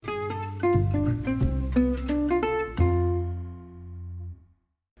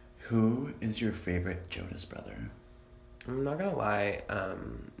Who is your favorite Jonas brother? I'm not gonna lie,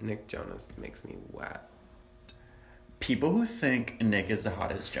 Nick Jonas makes me wet. People who think Nick is the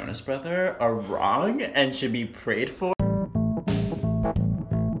hottest Jonas brother are wrong and should be prayed for.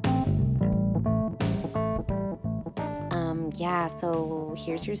 Yeah, so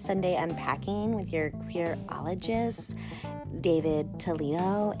here's your Sunday unpacking with your queerologists, David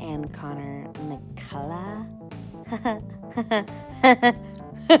Toledo and Connor McCullough.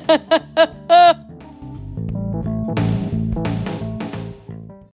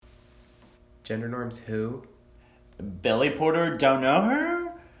 Gender norms who? Billy Porter, don't know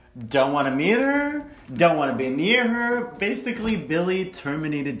her, don't want to meet her, don't want to be near her. Basically, Billy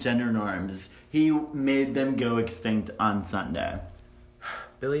terminated gender norms. He made them go extinct on Sunday.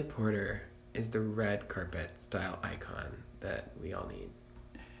 Billy Porter is the red carpet style icon that we all need.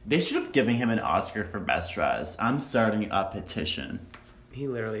 They should have given him an Oscar for Best Dress. I'm starting a petition. He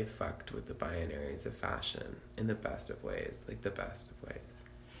literally fucked with the binaries of fashion in the best of ways. Like, the best of ways.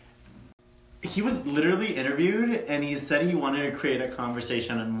 He was literally interviewed, and he said he wanted to create a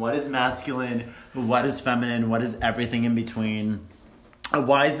conversation on what is masculine, what is feminine, what is everything in between.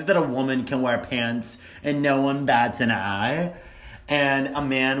 Why is it that a woman can wear pants and no one bats an eye, and a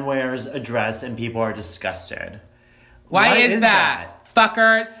man wears a dress and people are disgusted? Why is that?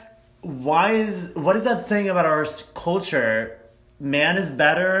 Fuckers! What is that saying about our culture? Man is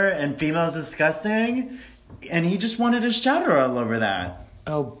better and female is disgusting? And he just wanted to shout her all over that.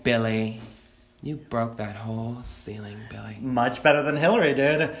 Oh, Billy. You broke that whole ceiling, Billy. Much better than Hillary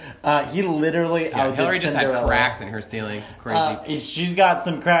did. He literally outdid Hillary just Cinderella. had cracks in her ceiling. Crazy. She's got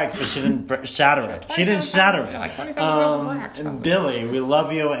some cracks, but she didn't shatter it. She didn't shatter it. Like 27 cracks. Billy, we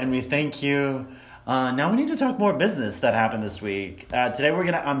love you and we thank you. Now we need to talk more business that happened this week. Today we're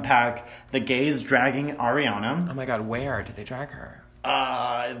going to unpack the gays dragging Ariana. Oh my god, where did they drag her?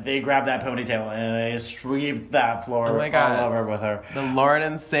 They grabbed that ponytail and they sweep that floor all over with her. The Lord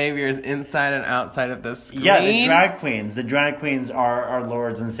and Saviors inside and outside of the screen. Yeah, the drag queens. The drag queens are our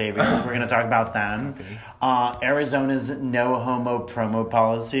lords and saviors. We're going to talk about them. Arizona's no homo promo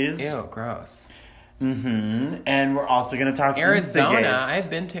policies. Ew, gross. And we're also going to talk Arizona. Instagays. I've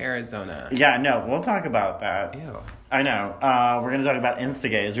been to Arizona. Yeah, no, we'll talk about that. Ew. I know. We're going to talk about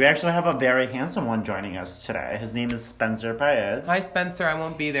Instagays. We actually have a very handsome one joining us today. His name is Spencer Paez. Hi, Spencer. I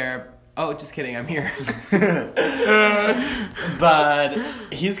won't be there. Oh, just kidding. I'm here. But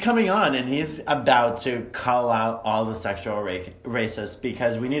he's coming on and he's about to call out all the sexual racists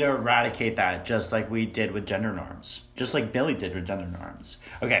because we need to eradicate that just like we did with gender norms. Just like Billy did with gender norms.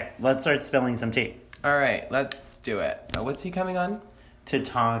 Okay, let's start spilling some tea. All right, let's do it. What's he coming on? To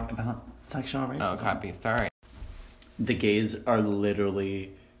talk about sexual racism. Oh, copy. Sorry. The gays are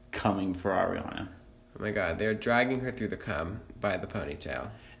literally coming for Ariana. Oh my god, they're dragging her through the cum by the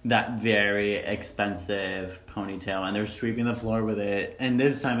ponytail. That very expensive ponytail, and they're sweeping the floor with it. And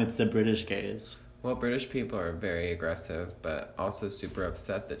this time it's the British gays. Well, British people are very aggressive, but also super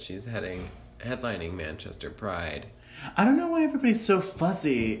upset that she's headlining Manchester Pride. I don't know why everybody's so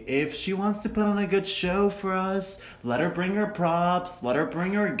fussy. If she wants to put on a good show for us, let her bring her props, let her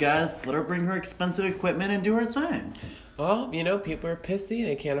bring her guests, let her bring her expensive equipment and do her thing. Well, you know, people are pissy.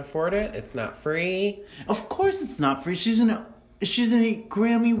 They can't afford it. It's not free. Of course it's not free. She's a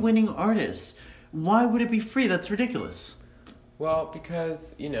Grammy-winning artist. Why would it be free? That's ridiculous. Well,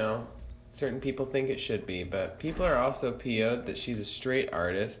 because, you know, certain people think it should be, but people are also PO'd that she's a straight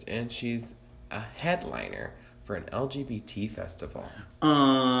artist and she's a headliner for an LGBT festival.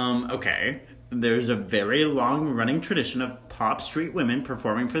 Okay. There's a very long-running tradition of pop street women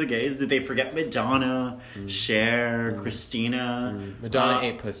performing for the gays. Did they forget Madonna, Cher, Christina? Madonna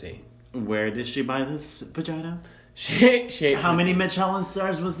ate pussy. Where did she buy this vagina? She ate How many pussies. Michelin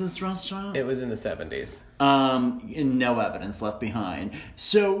stars was this restaurant? It was in the 70s. No evidence left behind.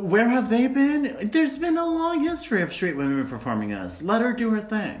 So where have they been? There's been a long history of straight women performing us. Let her do her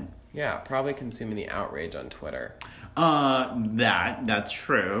thing. Yeah, probably consuming the outrage on Twitter. That's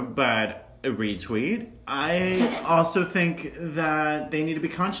true, but a retweet. I also think that they need to be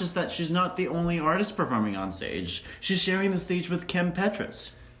conscious that she's not the only artist performing on stage. She's sharing the stage with Kim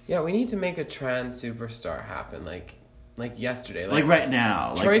Petras. Yeah, we need to make a trans superstar happen, like yesterday. Like right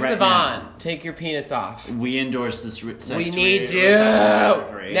now. Troye Sivan, take your penis off. We endorse this We need you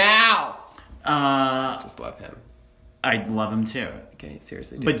now. Just love him. I love him too. Okay,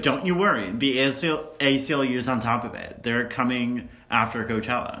 seriously. But don't you worry. The ACLU is on top of it. They're coming after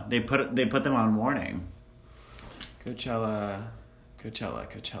Coachella. They put them on warning. Coachella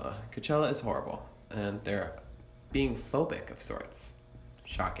is horrible, and they're being phobic of sorts.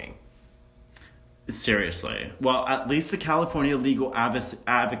 Shocking. Seriously. Well, at least the California Legal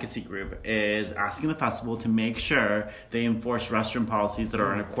Advocacy Group is asking the festival to make sure they enforce restroom policies that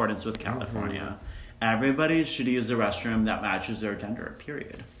are in accordance with California. Everybody should use a restroom that matches their gender,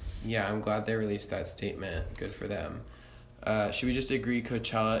 period. Yeah, I'm glad they released that statement. Good for them. Should we just agree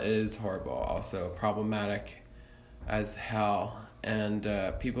Coachella is horrible, also problematic as hell, and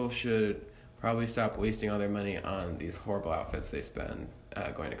people should probably stop wasting all their money on these horrible outfits they spend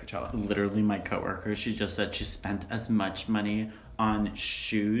going to Coachella. Literally, my coworker, she just said she spent as much money on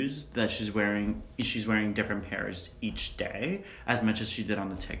shoes that she's wearing different pairs each day as much as she did on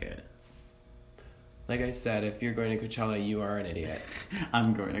the ticket. Like I said, if you're going to Coachella, you are an idiot.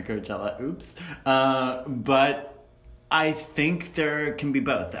 I'm going to Coachella. Oops. But I think there can be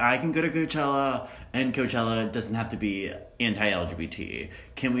both. I can go to Coachella, and Coachella doesn't have to be anti-LGBT.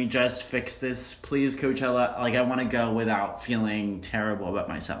 Can we just fix this, please, Coachella? Like, I want to go without feeling terrible about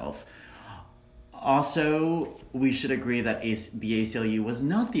myself. Also, we should agree that the ACLU was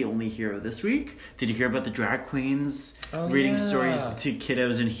not the only hero this week. Did you hear about the drag queens reading stories to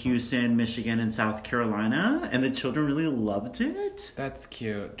kiddos in Houston, Michigan, and South Carolina? And the children really loved it. That's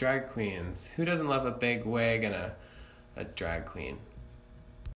cute. Drag queens. Who doesn't love a big wig and a drag queen?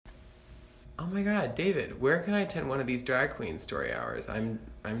 Oh my god, David, where can I attend one of these drag queen story hours? I'm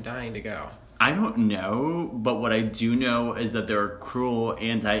dying to go. I don't know, but what I do know is that there are cruel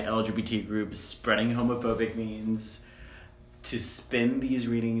anti-LGBT groups spreading homophobic memes to spin these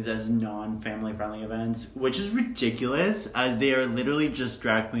readings as non-family friendly events, which is ridiculous, as they are literally just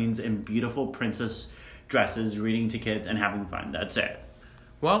drag queens in beautiful princess dresses reading to kids and having fun. That's it.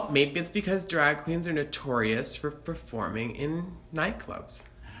 Well, maybe it's because drag queens are notorious for performing in nightclubs.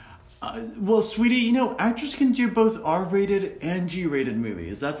 Well, sweetie, actors can do both R-rated and G-rated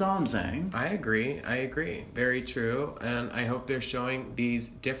movies. That's all I'm saying. I agree. Very true. And I hope they're showing these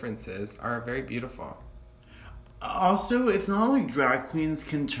differences are very beautiful. Also, it's not like drag queens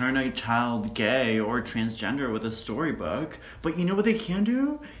can turn a child gay or transgender with a storybook. But you know what they can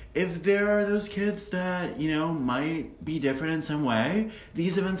do? If there are those kids that, might be different in some way,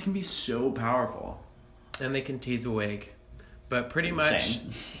 these events can be so powerful. And they can tease a wig. But pretty much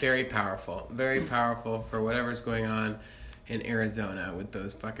very powerful. Very powerful for whatever's going on in Arizona with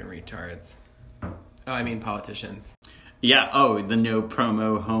those fucking retards. Oh, I mean politicians. Yeah, the no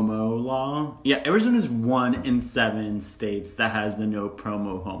promo homo law. Yeah, Arizona's 1 in 7 states that has the no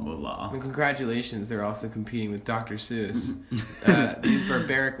promo homo law. And congratulations, they're also competing with Dr. Seuss. These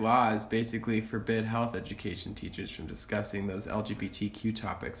barbaric laws basically forbid health education teachers from discussing those LGBTQ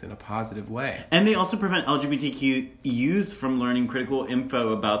topics in a positive way. And they also prevent LGBTQ youth from learning critical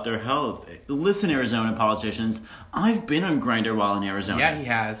info about their health. Listen, Arizona politicians, I've been on Grindr while in Arizona. Yeah, he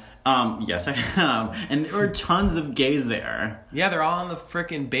has. Yes, I have. And there are tons of gays there. Yeah, they're all in the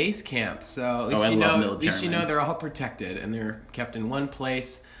frickin' base camp, so at least you know they're all protected and they're kept in one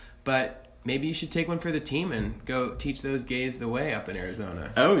place. But maybe you should take one for the team and go teach those gays the way up in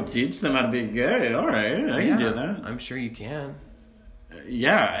Arizona. Oh, teach them how to be gay. All right, I can do that. I'm sure you can.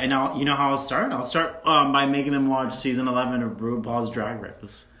 Yeah, and you know how I'll start? I'll start by making them watch season 11 of RuPaul's Drag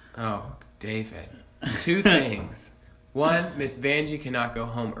Race. Oh, David. 2 things. 1, Miss Vanjie cannot go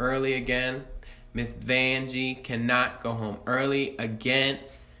home early again. Miss Vanjie cannot go home early again.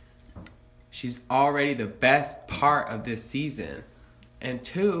 She's already the best part of this season. And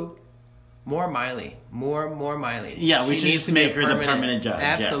 2, more Miley. More Miley. Yeah, we should just make her the permanent judge.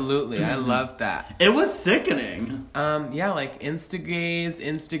 Absolutely. Yeah. I love that. It was sickening. Yeah, like instagays,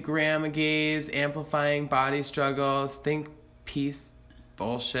 Instagram-gays, amplifying body struggles, think peace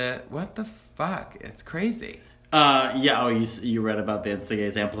bullshit. What the fuck? It's crazy. You read about the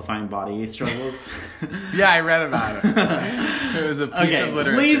instagays amplifying body struggles? Yeah, I read about it. It was a piece of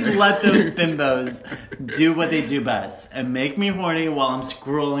literature. Please let those bimbos do what they do best and make me horny while I'm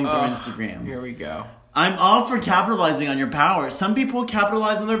scrolling through Instagram. Here we go. I'm all for capitalizing on your power. Some people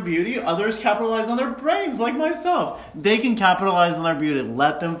capitalize on their beauty, others capitalize on their brains, like myself. They can capitalize on their beauty.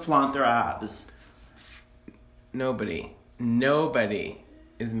 Let them flaunt their abs. Nobody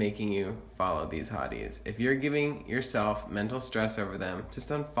is making you follow these hotties. If you're giving yourself mental stress over them, just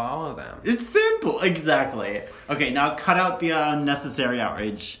unfollow them. It's simple. Exactly. Okay, now cut out the unnecessary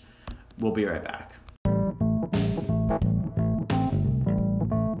outrage. We'll be right back.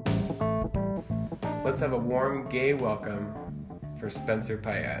 Let's have a warm gay welcome for Spencer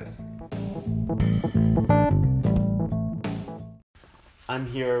Paez. I'm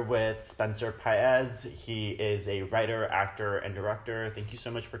here with Spencer Paez. He is a writer, actor, and director. Thank you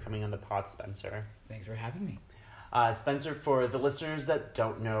so much for coming on the pod, Spencer. Thanks for having me. Spencer, for the listeners that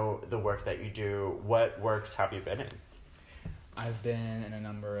don't know the work that you do, what works have you been in? I've been in a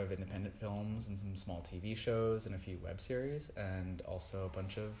number of independent films and some small TV shows and a few web series, and also a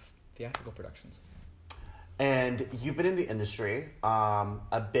bunch of theatrical productions. And you've been in the industry.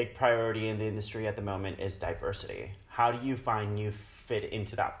 A big priority in the industry at the moment is diversity. How do you find you fit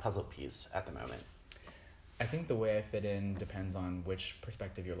into that puzzle piece at the moment? I think the way I fit in depends on which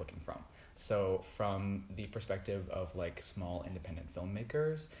perspective you're looking from. So from the perspective of like small independent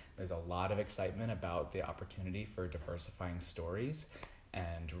filmmakers, there's a lot of excitement about the opportunity for diversifying stories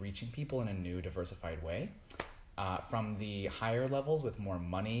and reaching people in a new diversified way. From the higher levels with more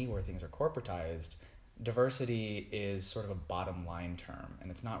money where things are corporatized, diversity is sort of a bottom line term, and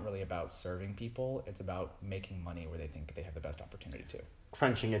it's not really about serving people, it's about making money where they think they have the best opportunity to.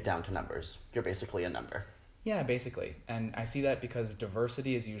 Crunching it down to numbers. You're basically a number. Yeah, basically. And I see that because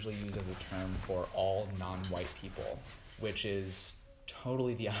diversity is usually used as a term for all non-white people, which is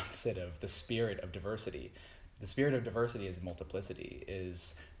totally the opposite of the spirit of diversity. The spirit of diversity is multiplicity,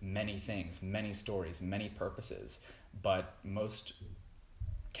 is many things, many stories, many purposes. But most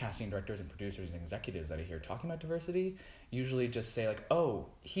casting directors and producers and executives that I hear talking about diversity usually just say like, oh,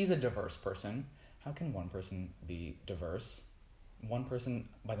 he's a diverse person. How can one person be diverse? One person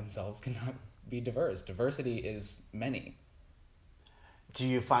by themselves cannot be diverse. Diversity is many. Do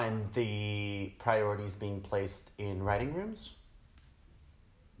you find the priorities being placed in writing rooms?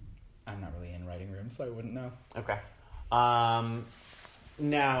 I'm not really in writing rooms, so I wouldn't know. Okay.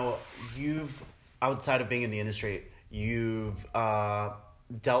 Now, outside of being in the industry, you've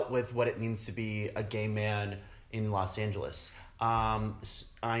dealt with what it means to be a gay man in Los Angeles. I'm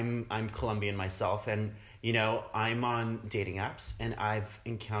Colombian myself, and I'm on dating apps, and I've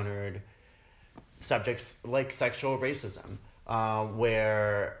encountered subjects like sexual racism,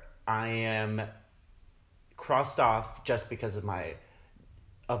 where I am crossed off just because of my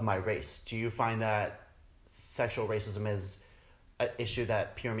race. Do you find that sexual racism is an issue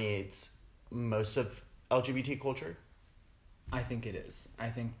that permeates most of LGBT culture? I think it is. I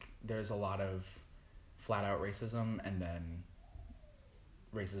think there's a lot of flat out racism, and then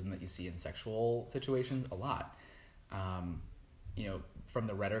racism that you see in sexual situations a lot. From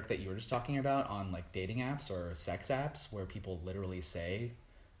the rhetoric that you were just talking about on like dating apps or sex apps, where people literally say,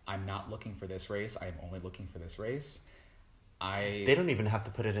 I'm not looking for this race, I'm only looking for this race. They don't even have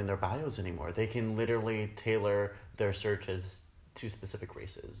to put it in their bios anymore. They can literally tailor their searches to specific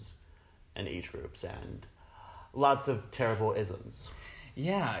races and age groups, and lots of terrible isms.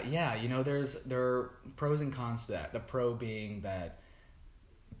 Yeah. There are pros and cons to that. The pro being that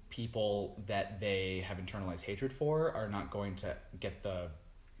people that they have internalized hatred for are not going to get the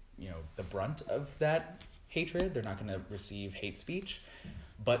brunt of that hatred. They're not going to receive hate speech,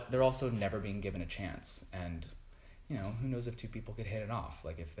 but they're also never being given a chance. And who knows if two people could hit it off,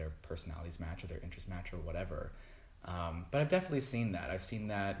 like if their personalities match or their interests match or whatever. But I've definitely seen that. I've seen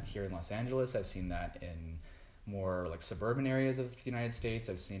that here in Los Angeles. I've seen that in more like suburban areas of the United States.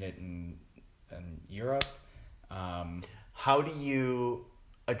 I've seen it in Europe. How do you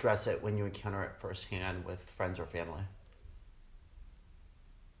address it when you encounter it firsthand with friends or family?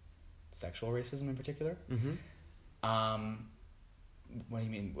 Sexual racism in particular? Mm-hmm. What do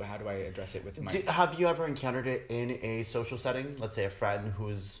you mean? How do I address it with my... Have you ever encountered it in a social setting? Let's say a friend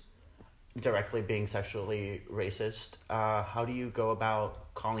who's directly being sexually racist. How do you go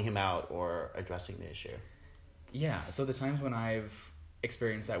about calling him out or addressing the issue? Yeah, so the times when I've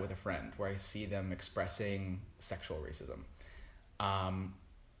experienced that with a friend, where I see them expressing sexual racism,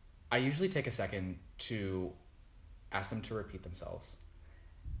 I usually take a second to ask them to repeat themselves.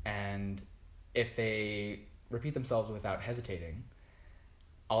 And if they repeat themselves without hesitating,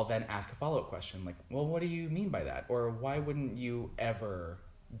 I'll then ask a follow-up question like, well, what do you mean by that? Or why wouldn't you ever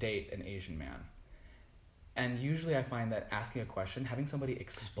date an Asian man? And usually I find that asking a question, having somebody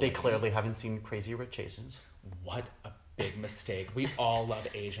explain... They clearly haven't seen Crazy Rich Asians. What a big mistake. We all love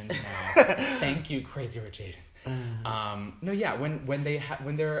Asians now. Thank you, Crazy Rich Asians. When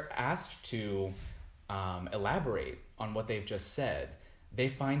they're asked to elaborate on what they've just said, they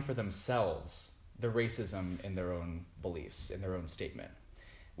find for themselves the racism in their own beliefs, in their own statement,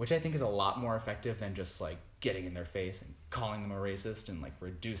 which I think is a lot more effective than just like getting in their face and calling them a racist and like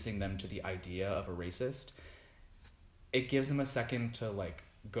reducing them to the idea of a racist. It gives them a second to like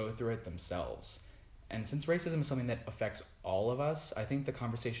go through it themselves. And since racism is something that affects all of us, I think the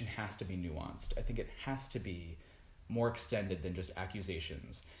conversation has to be nuanced. I think it has to be more extended than just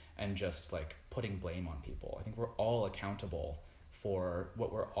accusations and just like putting blame on people. I think we're all accountable for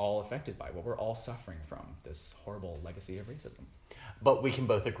what we're all affected by, what we're all suffering from, this horrible legacy of racism. But we can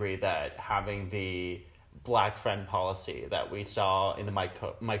both agree that having the black friend policy that we saw in the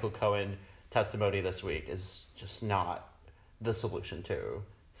Michael Cohen testimony this week is just not the solution to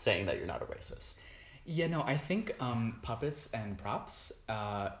saying that you're not a racist. Yeah, no, I think puppets and props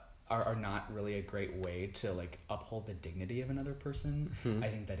are not really a great way to like uphold the dignity of another person. I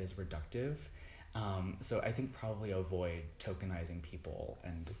think that is reductive. So I think probably avoid tokenizing people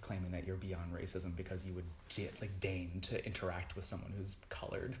and claiming that you're beyond racism because you would deign to interact with someone who's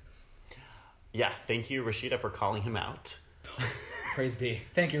colored. Yeah, thank you, Rashida, for calling him out. Praise be.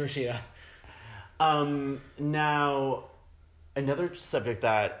 Thank you, Rashida. Now, another subject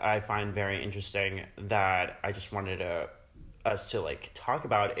that I find very interesting that I just wanted us to like talk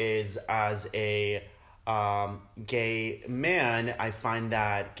about is, as a gay man, I find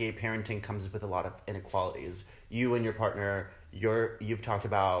that gay parenting comes with a lot of inequalities. You and your partner, you've talked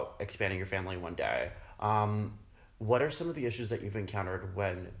about expanding your family one day. What are some of the issues that you've encountered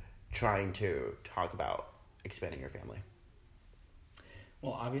when trying to talk about expanding your family?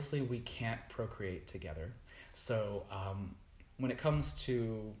 Well, obviously we can't procreate together. So when it comes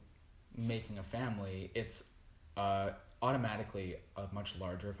to making a family, it's automatically a much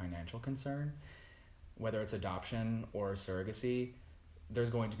larger financial concern. Whether it's adoption or surrogacy, there's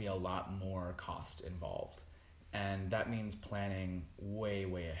going to be a lot more cost involved. And that means planning way,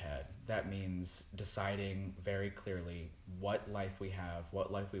 way ahead. That means deciding very clearly what life we have,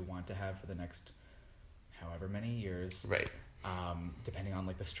 what life we want to have for the next however many years. Right. Depending on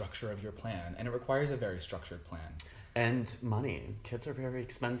like the structure of your plan. And it requires a very structured plan. And money. Kids are very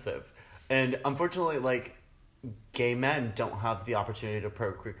expensive. And unfortunately, like, gay men don't have the opportunity to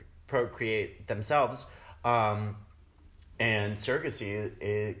procreate themselves. And surrogacy,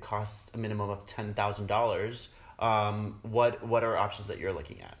 it costs a minimum of $10,000. What are options that you're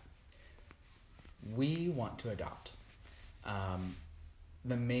looking at? We want to adopt.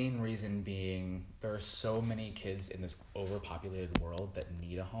 The main reason being there are so many kids in this overpopulated world that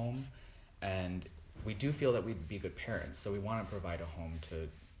need a home, and we do feel that we'd be good parents, so we want to provide a home to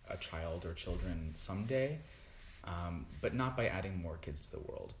a child or children someday, but not by adding more kids to the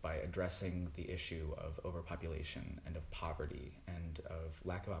world, by addressing the issue of overpopulation and of poverty and of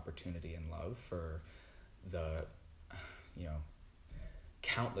lack of opportunity and love for the,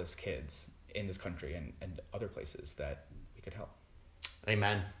 countless kids in this country and other places that we could help.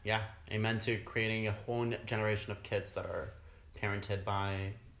 Amen. Yeah. Amen to creating a whole generation of kids that are parented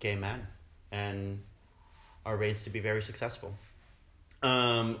by gay men and are raised to be very successful.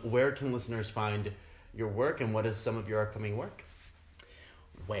 Where can listeners find your work, and what is some of your upcoming work?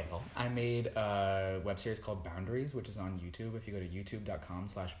 Well, I made a web series called Boundaries, which is on YouTube. If you go to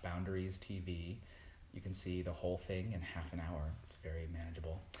youtube.com/boundariestv, you can see the whole thing in half an hour. It's very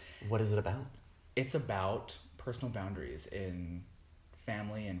manageable. What is it about? It's about personal boundaries in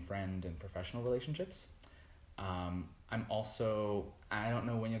family and friend and professional relationships. I'm also, I don't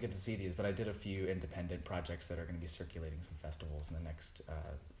know when you'll get to see these, but I did a few independent projects that are going to be circulating some festivals in the next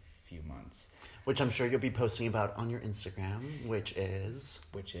few months. Which I'm sure you'll be posting about on your Instagram, which is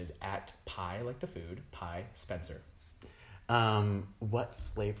at pie, like the food, Pie Spencer. What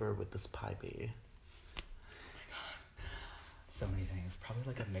flavor would this pie be? So many things. Probably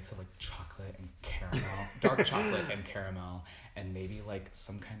like a mix of like chocolate and caramel, dark chocolate and caramel, and maybe like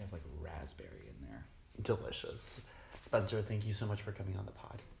some kind of like raspberry in there. Delicious. Spencer, thank you so much for coming on the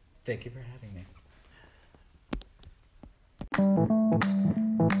pod. Thank you for having me.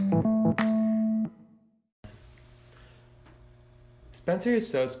 Spencer is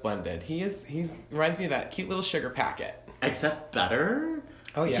so splendid. He's reminds me of that cute little sugar packet. Except better.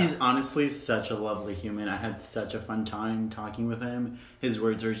 Oh, yeah. He's honestly such a lovely human. I had such a fun time talking with him. His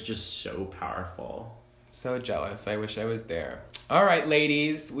words are just so powerful. So jealous. I wish I was there. All right,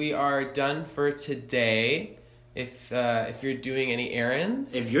 ladies, we are done for today. If you're doing any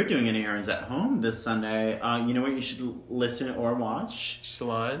errands. If you're doing any errands at home this Sunday, you know what you should listen or watch?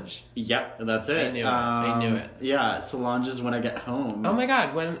 Solange. Yep, that's it. I knew it. Yeah, Solange is When I Get Home. Oh my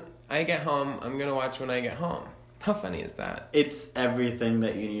God, When I Get Home, I'm going to watch When I Get Home. How funny is that? It's everything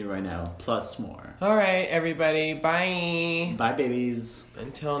that you need right now, plus more. All right, everybody. Bye. Bye, babies.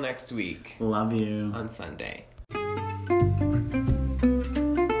 Until next week. Love you. On Sunday.